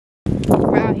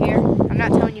We're out here. I'm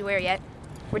not telling you where yet.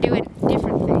 We're doing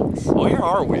different things. Where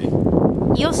are we?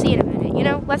 You'll see in a minute. You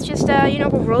know, let's just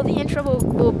we'll roll the intro.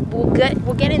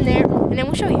 We'll get in there, and then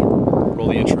we'll show you. Roll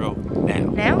the intro now.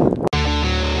 Now?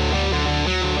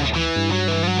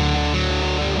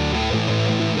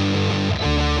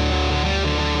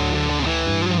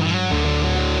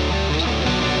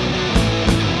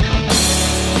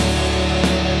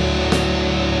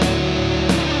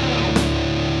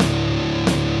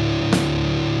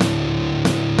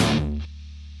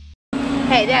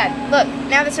 Hey, Dad, look,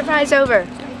 now the surprise over.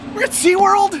 We're at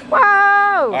SeaWorld!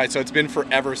 Whoa! Alright, so it's been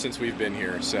forever since we've been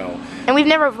here, so... And we've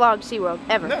never vlogged SeaWorld,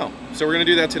 ever. No. So we're gonna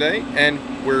do that today, and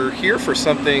we're here for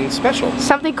something special.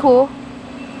 Something cool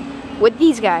with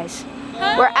these guys.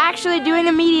 We're actually doing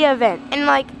a media event, and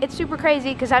like, it's super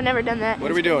crazy because I've never done that. What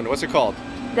are we doing? What's it called?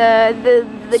 The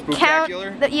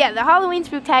Spooktacular? Yeah, the Halloween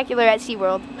Spooktacular at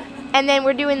SeaWorld. And then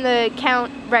we're doing the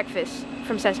Count breakfast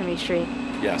from Sesame Street.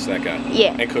 Yes, that guy.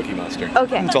 Yeah. And Cookie Monster.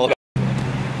 Okay. It's all about...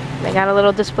 They got a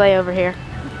little display over here.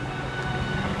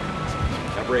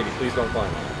 Now Brady, please don't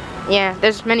climb on it. Yeah,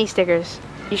 there's many stickers.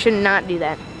 You should not do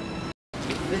that.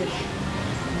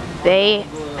 They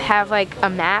have like a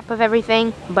map of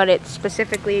everything, but it's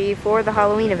specifically for the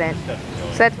Halloween event.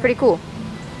 So that's pretty cool.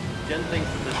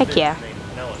 Heck yeah.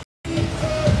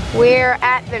 We're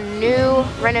at the new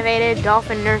renovated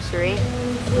dolphin nursery.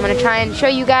 I'm gonna try and show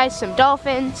you guys some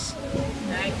dolphins.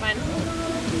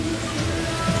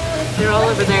 They're all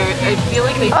over there. I feel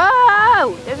like they...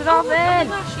 Oh! There's a dolphin! Oh my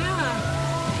gosh,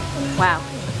 yeah. Wow.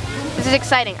 This is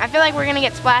exciting. I feel like we're gonna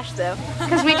get splashed though.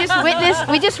 Because we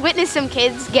just witnessed some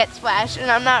kids get splashed and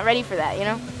I'm not ready for that, you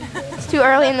know? It's too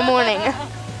early in the morning.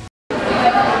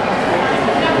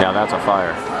 Now that's a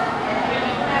fire.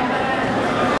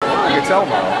 It's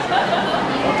Elmo.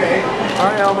 Okay.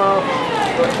 Hi Elmo.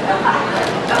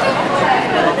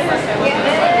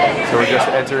 So we're just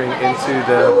entering into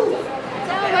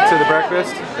the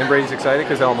breakfast, and Brady's excited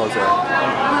because Elmo's there.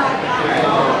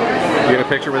 You get a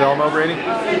picture with Elmo, Brady? Do you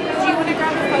want to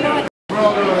grab a photo?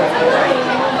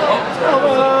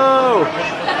 Elmo!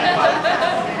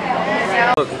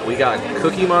 Look, we got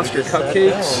Cookie Monster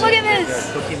cupcakes. Look at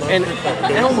this! And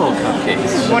Elmo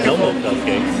cupcakes. Wonderful.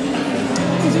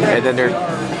 And then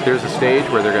there's a stage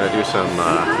where they're going to do some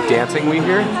dancing, we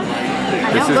hear.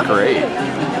 This is great.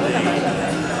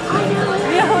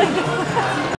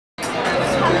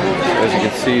 As you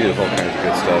can see, there's all kinds of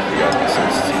good stuff. We got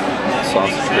some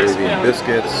sausage gravy and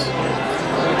biscuits.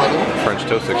 French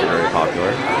toast sticks are very popular.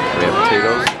 We have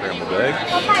potatoes, scrambled eggs.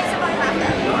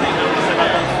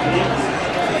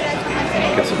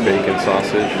 Get some bacon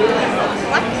sausage,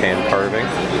 hand carving.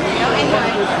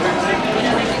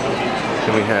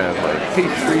 Then we have like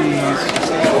pastries,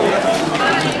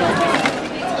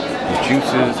 and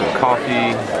juices and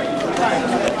coffee.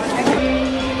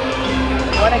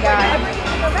 What a guy.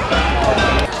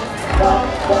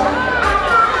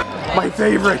 My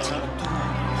favorite!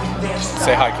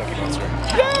 Say hi, Cookie Monster.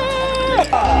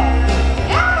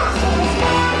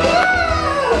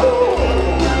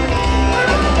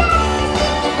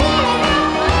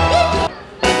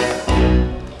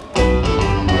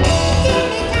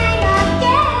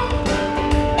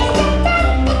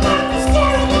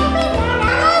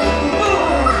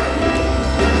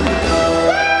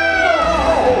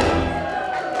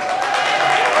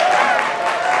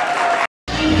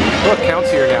 Look, Count's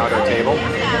here now at our table.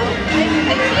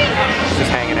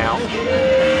 Just hanging out.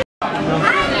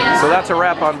 So that's a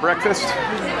wrap on breakfast.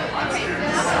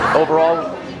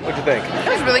 Overall, what'd you think? It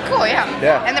was really cool, yeah.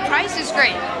 Yeah. And the price is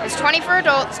great. It's 20 for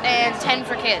adults and 10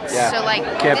 for kids. Yeah. So like,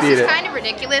 Can't this beat is it. kind of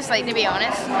ridiculous, like to be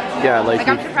honest. Yeah, like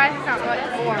I'm surprised it's not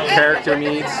much more. character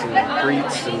meets and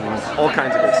greets and all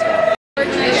kinds of good stuff.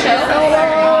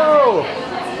 Hello!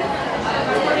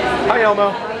 Hi,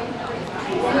 Elmo.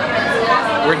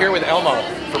 We're here with Elmo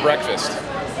for breakfast.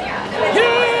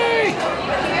 Yay!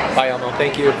 Bye, Elmo.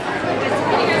 Thank you.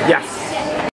 Yes.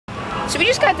 So we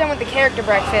just got done with the character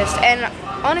breakfast, and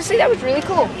honestly, that was really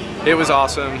cool. It was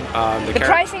awesome. The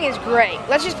pricing is great.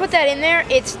 Let's just put that in there.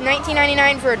 It's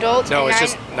 $19.99 for adults. No, and it's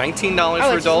just $19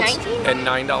 for it's adults 19? and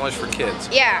 $9 for kids.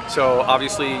 Yeah. So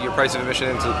obviously your price of admission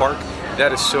into the park,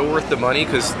 that is so worth the money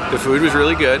because the food was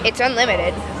really good. It's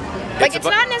unlimited. Like, it's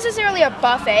not necessarily a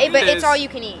buffet, but it's all you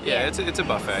can eat. Yeah, it's a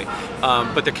buffet.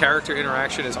 But the character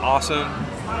interaction is awesome.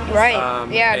 Right.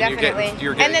 Yeah, and definitely.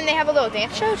 You're getting, and then they have a little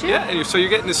dance show too. Yeah, and so you're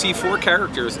getting to see 4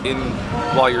 characters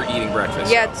while you're eating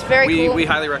breakfast. Yeah, it's very cool. We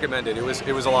highly recommend it. It was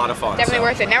a lot of fun. Definitely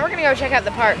worth it. Now we're gonna go check out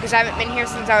the park because I haven't been here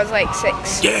since I was like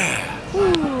 6. Yeah.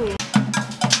 Woo.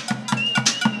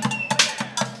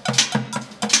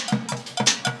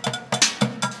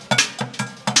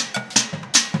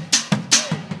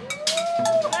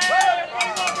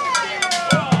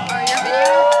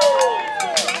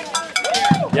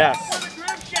 Yes.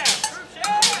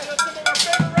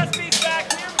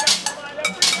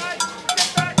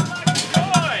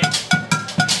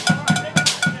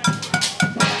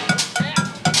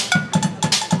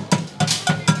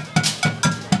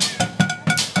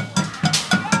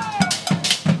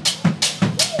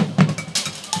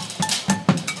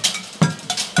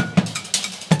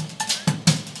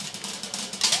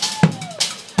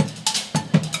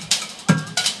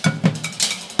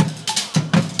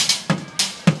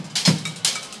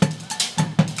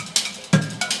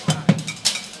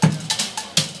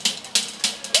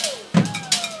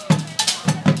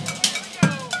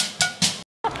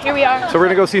 Here we are. So we're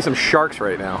gonna go see some sharks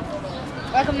right now.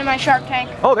 Welcome to my Shark Tank.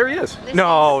 Oh, there he is.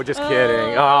 No, just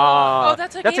kidding. Oh,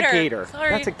 that's a That's a gator. gator. Sorry,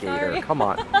 That's a gator. sorry. Come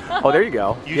on. Oh, there you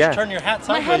go. You Yeah. should turn your hat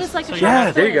sideways. My head is like a Yeah,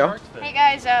 there you go. Hey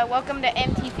guys, welcome to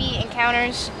MTV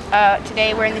Encounters.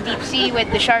 Today we're in the deep sea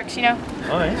with the sharks, you know?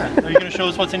 Oh yeah. Are you gonna show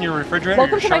us what's in your refrigerator?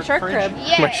 Welcome your to my shark fridge? crib.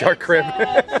 Yeah, My shark it's, crib.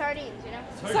 Sardines, you know?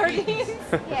 Sardines.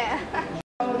 Yeah.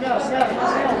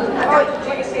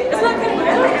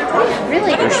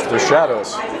 Really? There's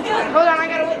shadows. Hold on, I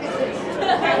gotta witness this.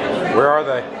 Where are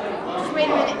they? Just wait a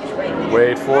minute, just wait a minute.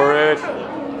 Wait for it.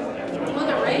 Oh,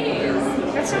 the rays.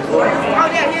 That's so cool. Oh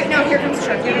yeah, here comes the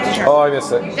shark, here comes the shark. Oh, I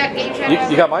missed it. Is that game shadow?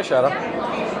 You got my shadow.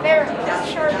 There, that's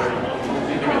the shark.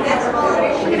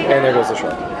 And there goes the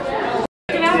shark.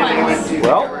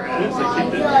 Well,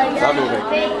 not moving.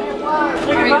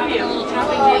 Here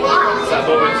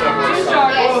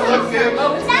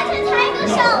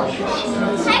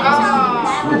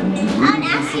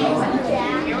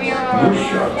we are.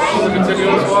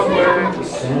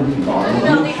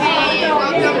 Hey,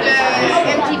 welcome to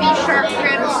MTV Shark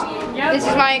Cribs. This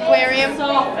is my aquarium. I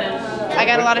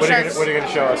got a lot of sharks. What are you going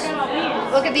to show us?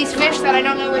 Look at these fish that I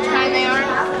don't know which kind they are.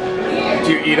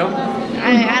 Do you eat them?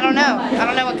 I don't know. I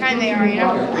don't know what kind they are, you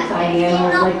know?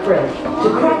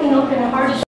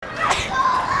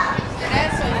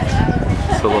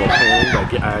 It's a little painting by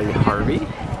Guy Harvey.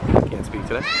 Can't speak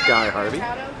today. Guy Harvey.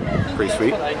 Pretty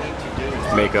sweet.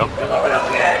 Makeup.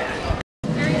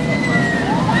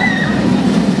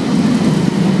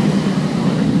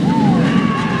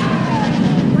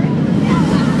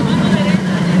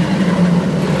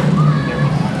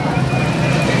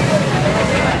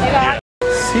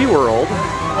 SeaWorld.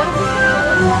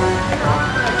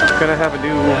 Gonna have a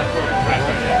new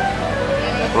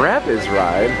Rapids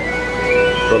ride.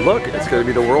 But look, it's gonna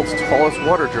be the world's tallest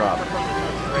water drop.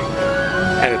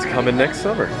 And it's coming next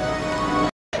summer.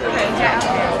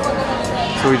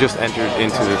 So we just entered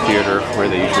into the theater where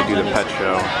they usually do the pet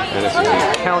show. And this is the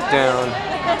countdown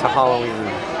to Halloween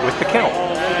with the count.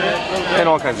 And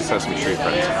all kinds of Sesame Street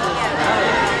friends.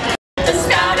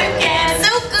 Start again.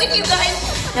 So good, you guys.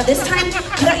 Now this time,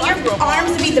 let your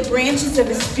arms be the branches of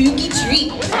a spooky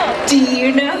tree. Do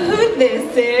you know who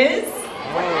this is?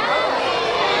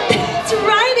 That's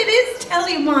right, it is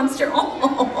Telly Monster.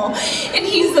 Oh, and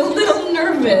he's a little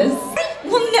nervous.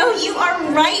 Well, no, you are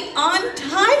right on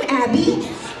time, Abby.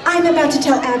 I'm about to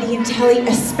tell Abby and Telly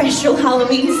a special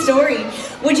Halloween story.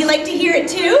 Would you like to hear it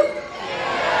too?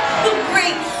 Oh,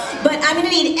 great. But I'm gonna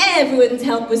need everyone's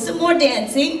help with some more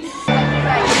dancing.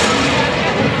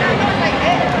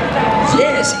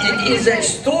 Yes, it is a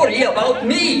story about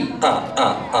me.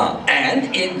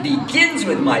 And it begins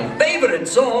with my favorite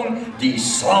song, the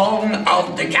Song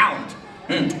of the Count.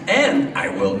 And I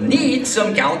will need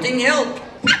some counting help.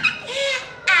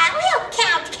 I will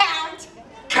count.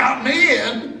 Count me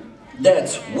in.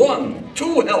 That's 1,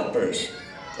 2 helpers.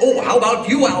 Oh, how about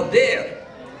you out there?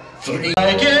 3.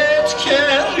 I get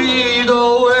carried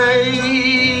away.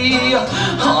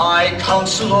 I count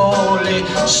slowly,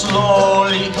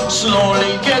 slowly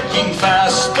getting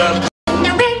faster.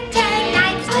 The winter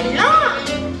nights are long.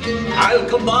 I'll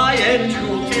come by and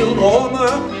you'll feel warmer.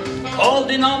 Call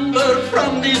the number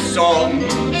from this song.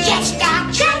 Yes,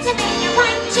 Doc, Transylvania, 1,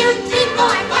 2, 3, 4,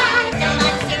 5. The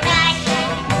monster mash.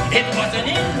 It was an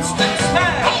instant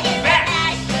smash.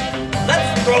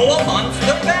 Let's throw a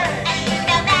monster bash.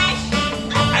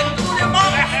 And do the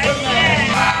monster mash.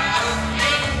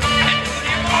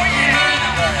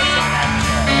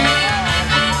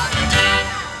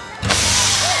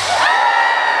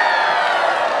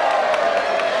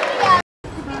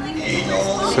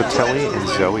 So Telly and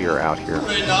Zoe are out here. So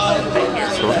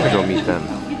we're gonna go meet them.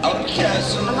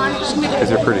 Because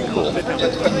they're pretty cool.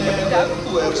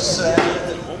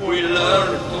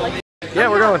 Yeah,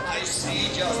 we're going.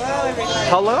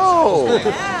 Hello!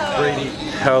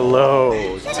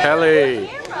 Hello, Telly.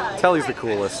 Telly's the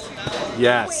coolest.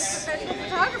 Yes.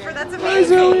 Hi,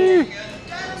 Zoe.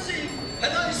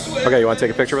 Okay, you want to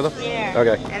take a picture with him? Yeah.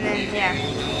 Okay. And then, yeah.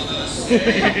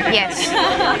 Yes.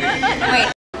 Wait.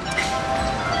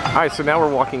 Alright, so now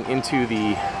we're walking into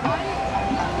the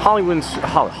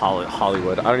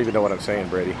Hollywood. I don't even know what I'm saying,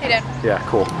 Brady. Hey, Dad. Yeah,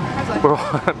 cool.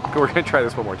 We're gonna try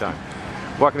this one more time.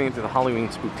 Walking into the Halloween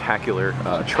Spooktacular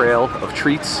trail of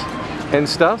treats and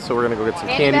stuff. So we're gonna go get some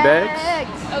candy bags.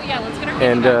 Oh yeah, let's get our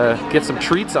And get some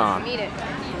treats on. Eat it.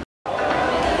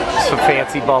 Some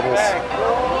fancy bubbles.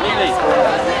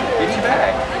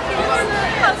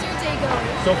 How's your day going?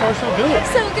 So far, so good.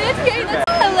 So good. Great.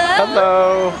 Hello.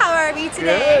 Hello. How are we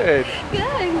today? Good.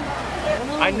 Good.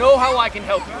 I know how I can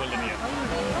help you, Olivia.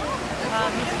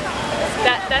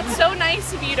 That's so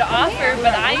nice of you to offer,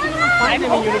 but I'm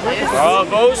hopeless.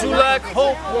 Those who lack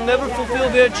hope will never fulfill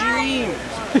their dreams.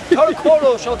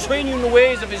 Tarkoro shall train you in the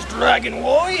ways of his dragon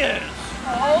warriors.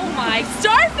 Oh my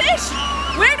starfish!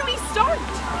 Where do we start?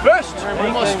 First,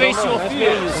 we must face your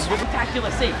fears.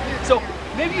 Spectacular scene. So,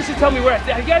 maybe you should tell me where.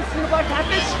 Have you guys seen the black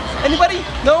catfish? Anybody?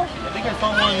 No? I think I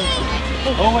saw one.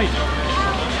 Oh wait.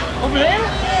 Over there?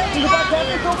 See the black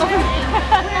catfish over there?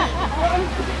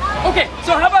 Okay,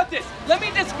 so how about this? Let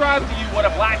me describe to you what a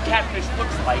black catfish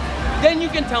looks like. Then you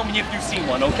can tell me if you've seen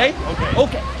one, okay? Okay.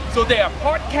 Okay, so they are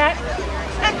part cat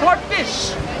and part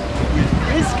fish. With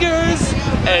whiskers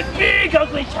and big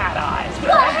ugly cat eyes.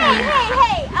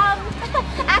 Hey.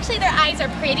 Actually, their eyes are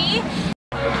pretty.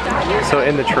 So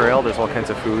in the trail, there's all kinds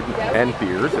of food and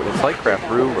beers. It looks like craft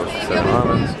brew, roasted cinnamon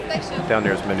almonds. Down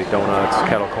there's mini donuts,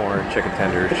 kettle corn, chicken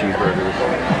tenders, cheeseburgers.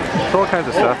 There's all kinds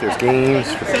of stuff. There's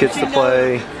games for the kids to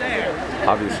play.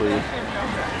 Obviously,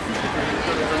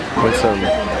 with some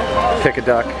pick a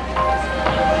duck.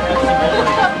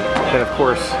 And of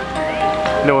course,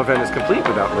 no event is complete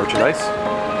without merchandise.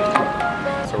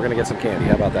 So we're gonna get some candy.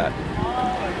 How about that?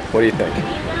 What do you think?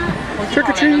 Trick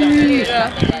or treat!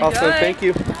 Also, thank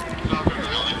you.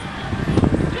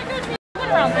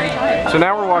 So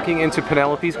now we're walking into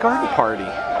Penelope's garden party.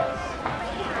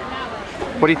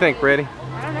 What do you think, Brady?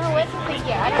 I don't know what to think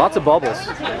yet. Lots of bubbles.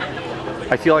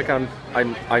 I feel like I'm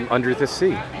under the sea.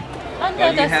 You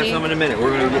can have some in a minute.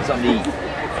 We're going to get something to eat.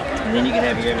 And then you can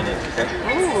have your M&Ms, okay?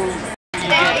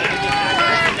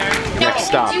 Next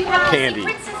stop, candy.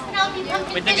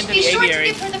 We're digging to the aviary.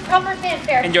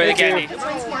 Enjoy the candy.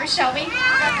 Once more, shall we?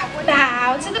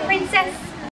 Bow to the princess.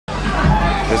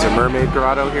 There's a mermaid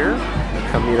grotto here.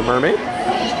 Come meet a mermaid.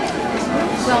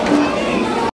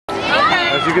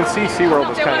 As you can see, SeaWorld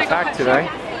was kind of packed today.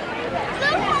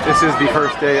 This is the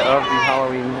first day of the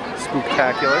Halloween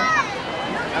Spooktacular.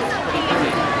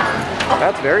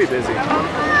 That's very busy.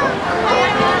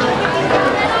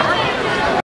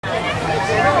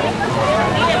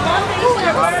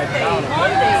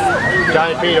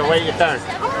 John Peter, wait your turn.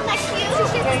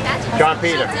 John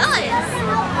Peter.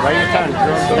 Wait your turn.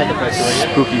 Take a picture, will you?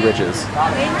 Spooky Riches.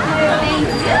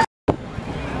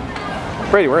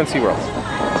 Brady, we're in SeaWorld.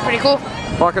 Pretty cool.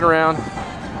 Walking around.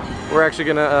 We're actually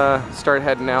gonna start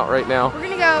heading out right now. We're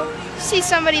gonna go see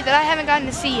somebody that I haven't gotten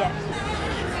to see yet.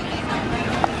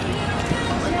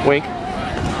 Wink.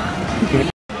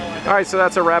 All right, so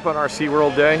that's a wrap on our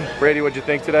SeaWorld day. Brady, what'd you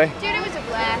think today? Dude, it was a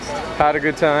blast. Had a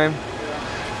good time.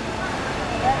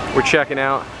 We're checking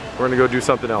out. We're gonna go do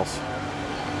something else.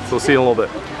 So we'll see you in a little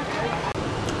bit.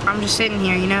 I'm just sitting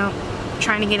here, you know,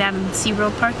 trying to get out of the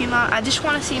SeaWorld parking lot. I just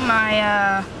want to see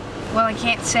my, well, I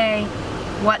can't say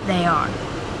what they are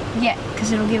yet,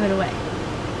 because it'll give it away.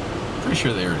 Pretty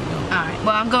sure they already know. Alright,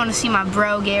 well, I'm going to see my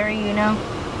bro, Gary, you know,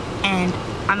 and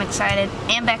I'm excited,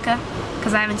 and Becca,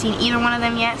 because I haven't seen either one of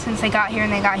them yet since they got here,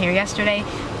 and they got here yesterday,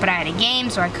 but I had a game,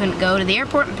 so I couldn't go to the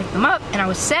airport and pick them up, and I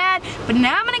was sad, but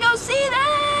now I'm going to go see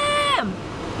them!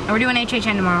 And we're doing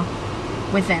HHN tomorrow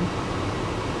with them.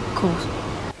 Cool.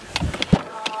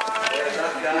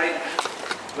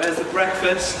 Where's the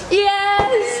breakfast? Yes!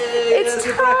 It's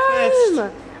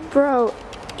time! Bro,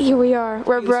 here we are.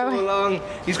 We're bro. So long.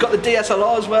 He's got the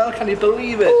DSLR as well, can you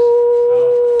believe it?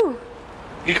 Ooh.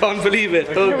 You can't believe it.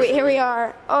 Here we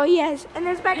are. Oh yes, and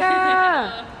there's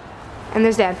Becca! And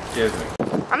there's Dad. Cheers.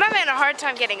 I'm having a hard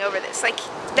time getting over this. Like,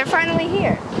 they're finally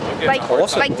here. Like,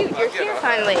 awesome. like, dude, you're here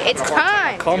finally. It's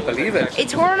time. Can't believe it.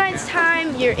 It's Horror Nights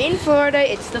time. You're in Florida.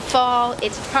 It's the fall.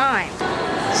 It's time.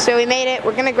 So we made it.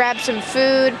 We're gonna grab some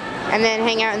food and then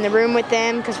hang out in the room with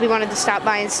them because we wanted to stop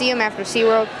by and see them after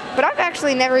SeaWorld. But I've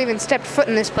actually never even stepped foot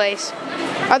in this place,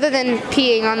 other than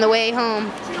peeing on the way home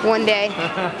one day.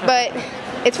 But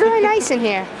it's really nice in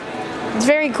here. It's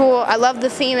very cool. I love the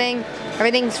theming.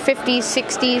 Everything's 50s,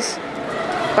 60s.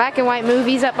 Black and white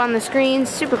movies up on the screens.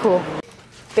 Super cool.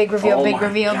 Big reveal, big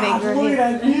reveal, big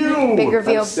reveal. Big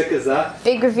reveal. How sick is that?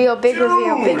 Big reveal, big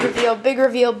reveal, big reveal, big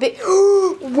reveal, big.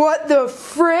 What the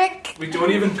frick? We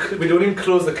don't even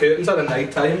close the curtains at the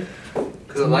night time.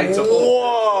 Because it lights up.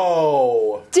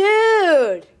 Whoa!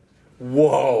 Dude!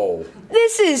 Whoa!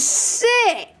 This is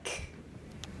sick!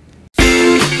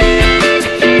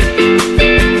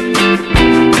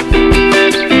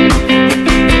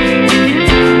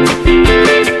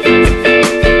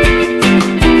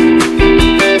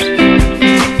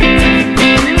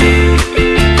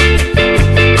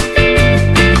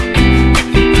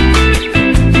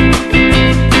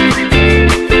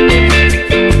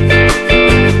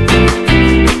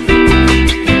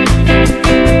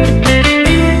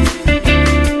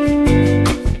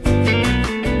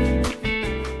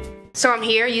 So I'm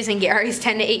here using Gary's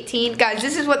 10 to 18. Guys,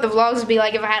 this is what the vlogs would be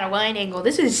like if I had a wide angle.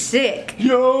 This is sick.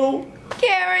 Yo!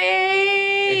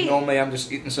 Gary! Ignore me, I'm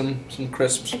just eating some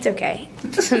crisps. It's okay.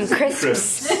 Some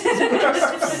crisps.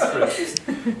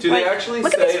 Do they actually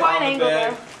look at this say wide on the angle,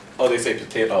 bag? though. Oh, they say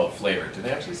potato flavor. Do they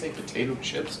actually say potato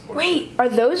chips? Or Wait, are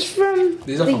those from...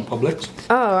 These are from Publix.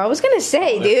 Oh, I was gonna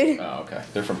say, dude. Oh, okay.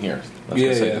 They're from here.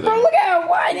 Yeah. Bro, look at how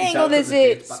wide angle this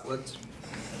is.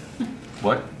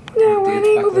 What? Look at how wide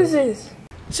angle this is.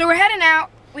 So we're heading out.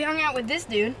 We hung out with this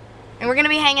dude. And we're gonna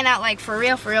be hanging out like for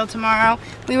real tomorrow.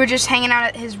 We were just hanging out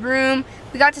at his room.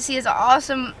 We got to see his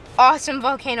awesome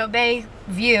Volcano Bay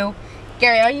view.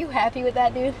 Gary, are you happy with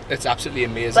that, dude? It's absolutely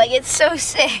amazing. Like, it's so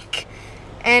sick.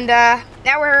 And now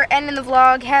we're ending the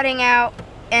vlog, heading out,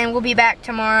 and we'll be back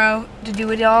tomorrow to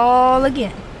do it all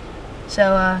again.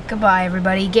 So goodbye,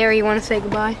 everybody. Gary, you want to say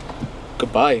goodbye?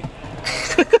 Goodbye.